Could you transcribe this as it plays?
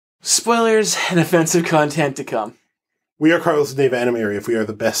Spoilers and offensive content to come. We are Carlos and Dave Anime Review. We are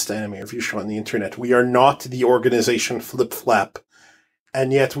the best anime review show on the internet. We are not the organization Flip Flap.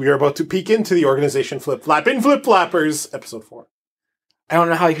 And yet we are about to peek into the organization Flip Flap in Flip Flappers, episode 4. I don't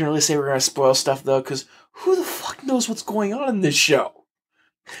know how you can really say we're going to spoil stuff, though, because who the fuck knows what's going on in this show?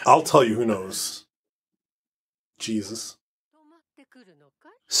 I'll tell you who knows. Jesus.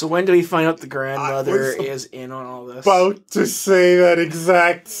 So when do we find out the grandmother is in on all this? About to say that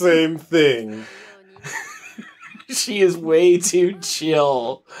exact same thing. She is way too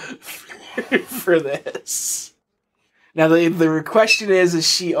chill for this. Now, the question is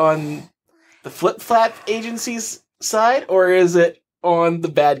she on the Flip Flap agency's side, or is it on the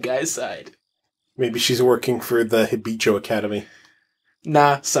bad guy's side? Maybe she's working for the Hibicho Academy.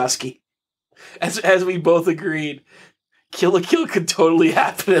 Nah, Sasuke. As we both agreed, Kill la Kill could totally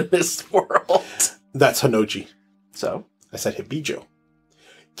happen in this world. That's Hanoji. So? I said Hibicho.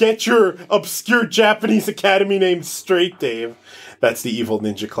 Get your obscure Japanese academy name straight, Dave. That's the evil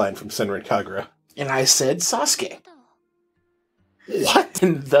ninja clan from Senran Kagura. And I said Sasuke. What?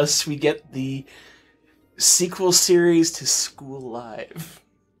 And thus we get the sequel series to School Live.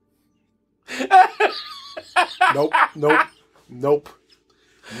 Nope.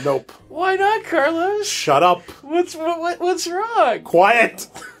 Why not, Carlos? Shut up. What's wrong? Quiet.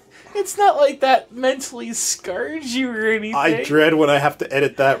 It's not like that mentally scarred you or anything. I dread when I have to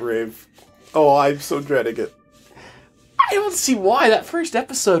edit that, Rave. Oh, I'm so dreading it. I don't see why. That first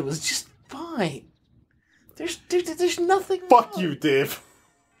episode was just fine. There's nothing Fuck wrong. you, Dave.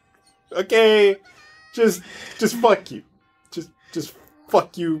 Okay, just fuck you. Just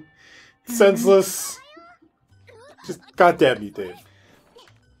fuck you. Senseless. Just goddamn you, Dave.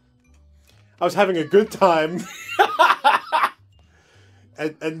 I was having a good time.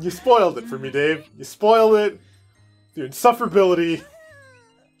 and you spoiled it for me, Dave. You spoiled it. Your insufferability.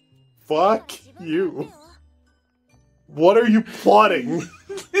 Fuck you. What are you plotting?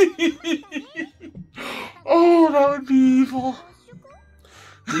 Oh, that would be evil.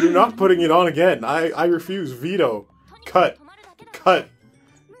 You're not putting it on again. I refuse. Veto. Cut.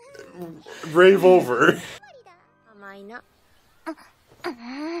 Rave over.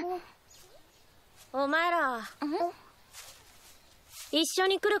 お前ら一緒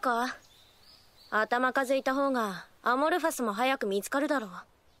に来るか頭数いた方がアモルファスも早く見つかるだろう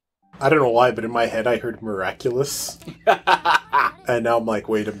I don't know why, but in my head I heard miraculous. And now I'm like,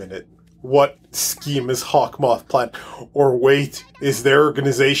 wait a minute. What scheme is Hawkmoth planned? Or wait, is their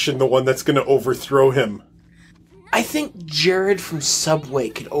organization the one that's going to overthrow him? I think Jared from Subway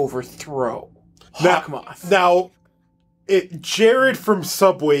could overthrow Hawkmoth. Now, Jared from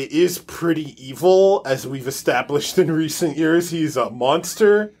Subway is pretty evil, as we've established in recent years. He's a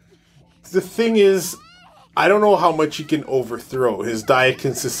monster. The thing is, I don't know how much he can overthrow. His diet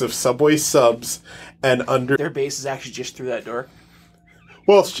consists of Subway subs and Their base is actually just through that door.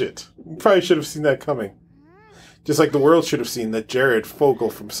 Well, shit. Probably should have seen that coming. Just like the world should have seen that Jared Fogle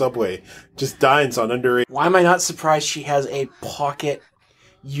from Subway just dines on underage... Why am I not surprised she has a pocket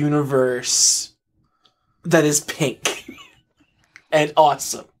universe that is pink and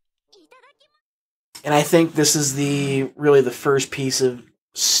awesome? And I think this is really the first piece of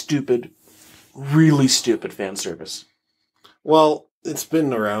really stupid fan service. Well, it's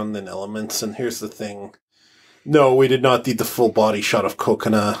been around in Elements, and here's the thing. No, we did not need the full body shot of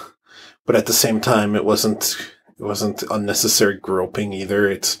Kokona, but at the same time, it wasn't unnecessary groping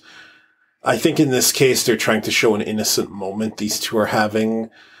either. I think in this case, they're trying to show an innocent moment these two are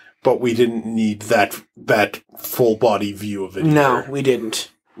having, but we didn't need that full body view of it either. No, we didn't.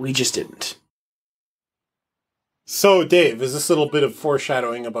 We just didn't. So, Dave, is this little bit of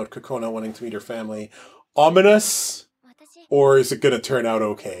foreshadowing about Kokona wanting to meet her family ominous, or is it going to turn out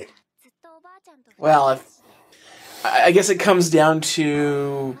okay? Well, I guess it comes down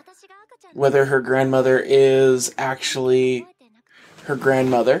to whether her grandmother is actually her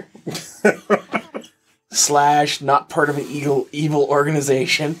grandmother / not part of an evil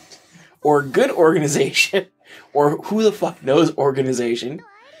organization or good organization or who the fuck knows organization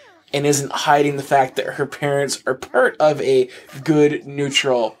and isn't hiding the fact that her parents are part of a good,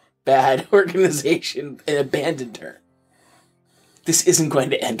 neutral, bad organization and abandoned her. This isn't going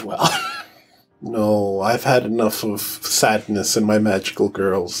to end well. No, I've had enough of sadness in my magical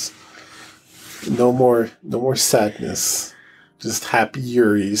girls. No more sadness. Just happy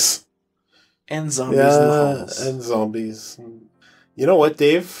Yuris. And zombies in the halls. And zombies. You know what,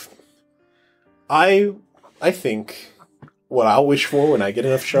 Dave? I think what I'll wish for when I get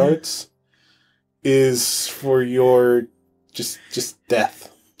enough shards is for your just death.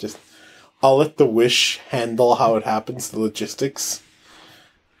 I'll let the wish handle how it happens, the logistics.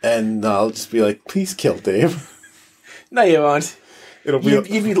 And I'll just be like, please kill Dave. No, you won't. It'll be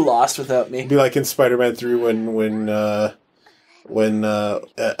You'd be lost without me. be like in Spider-Man 3 when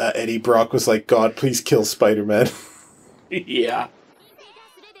Eddie Brock was like, God, please kill Spider-Man. Yeah.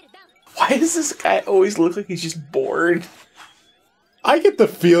 Why does this guy always look like he's just bored? I get the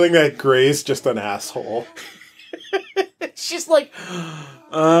feeling that Gray's just an asshole. It's just like,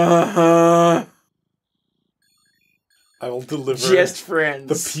 uh-huh. I will deliver Just friends.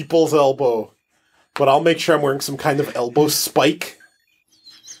 the people's elbow. But I'll make sure I'm wearing some kind of elbow spike.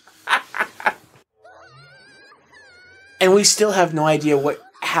 And we still have no idea what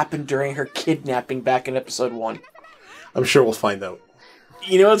happened during her kidnapping back in episode 1. I'm sure we'll find out.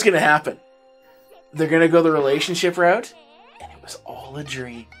 You know what's going to happen? They're going to go the relationship route, and it was all a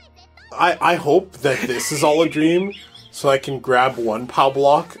dream. I hope that this is all a dream, so I can grab one POW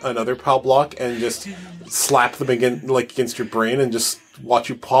block, another POW block, and just slap them against your brain and just watch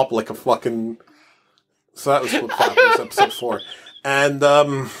you pop like a fucking... So that was Flip Flappers, episode 4.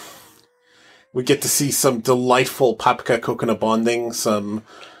 And, we get to see some delightful Paprika Kokona bonding,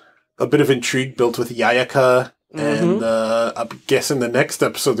 a bit of intrigue built with Yayaka, and I'm guessing the next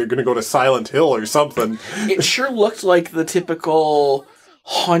episode they're going to go to Silent Hill or something. It sure looked like the typical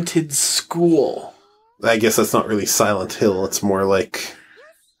haunted school. I guess that's not really Silent Hill, it's more like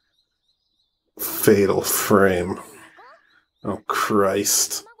Fatal Frame. Oh,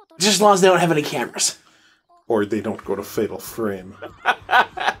 Christ. Just as long as they don't have any cameras. Or they don't go to Fatal Frame.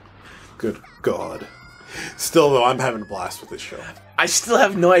 Good God. Still, though, I'm having a blast with this show. I still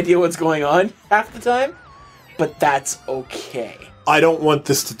have no idea what's going on half the time, but that's okay. I don't want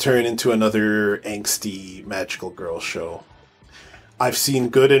this to turn into another angsty magical girl show. I've seen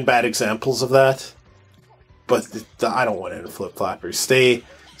good and bad examples of that, but I don't want it in Flip Flappers. Stay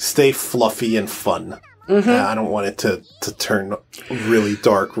fluffy and fun. I don't want it to turn really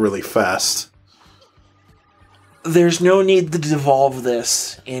dark really fast. There's no need to devolve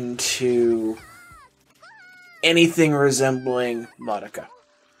this into anything resembling Madoka.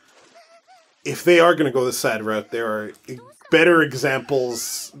 If they are going to go the sad route, there are better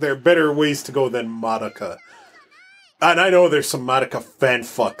examples. There are better ways to go than Madoka. And I know there's some Madoka fan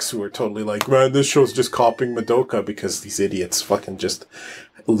fucks who are totally like, man, this show's just copying Madoka, because these idiots fucking just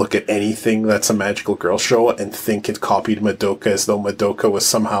look at anything that's a magical girl show and think it copied Madoka as though Madoka was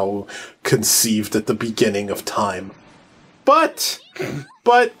somehow conceived at the beginning of time. But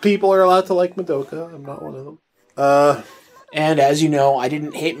people are allowed to like Madoka. I'm not one of them. And as you know, I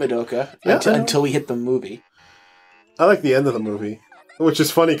didn't hate Madoka until we hit the movie. I like the end of the movie. Which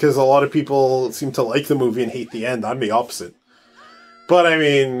is funny because a lot of people seem to like the movie and hate the end. I'm the opposite. But I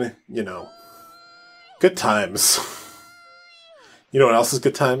mean, you know, good times. You know what else is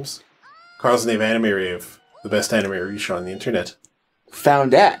good times? Carl's Name Anime Rave, the best anime review show on the internet.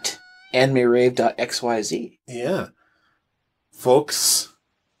 Found at animerave.xyz. Yeah. Folks,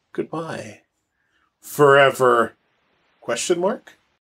 goodbye. Forever. Question mark?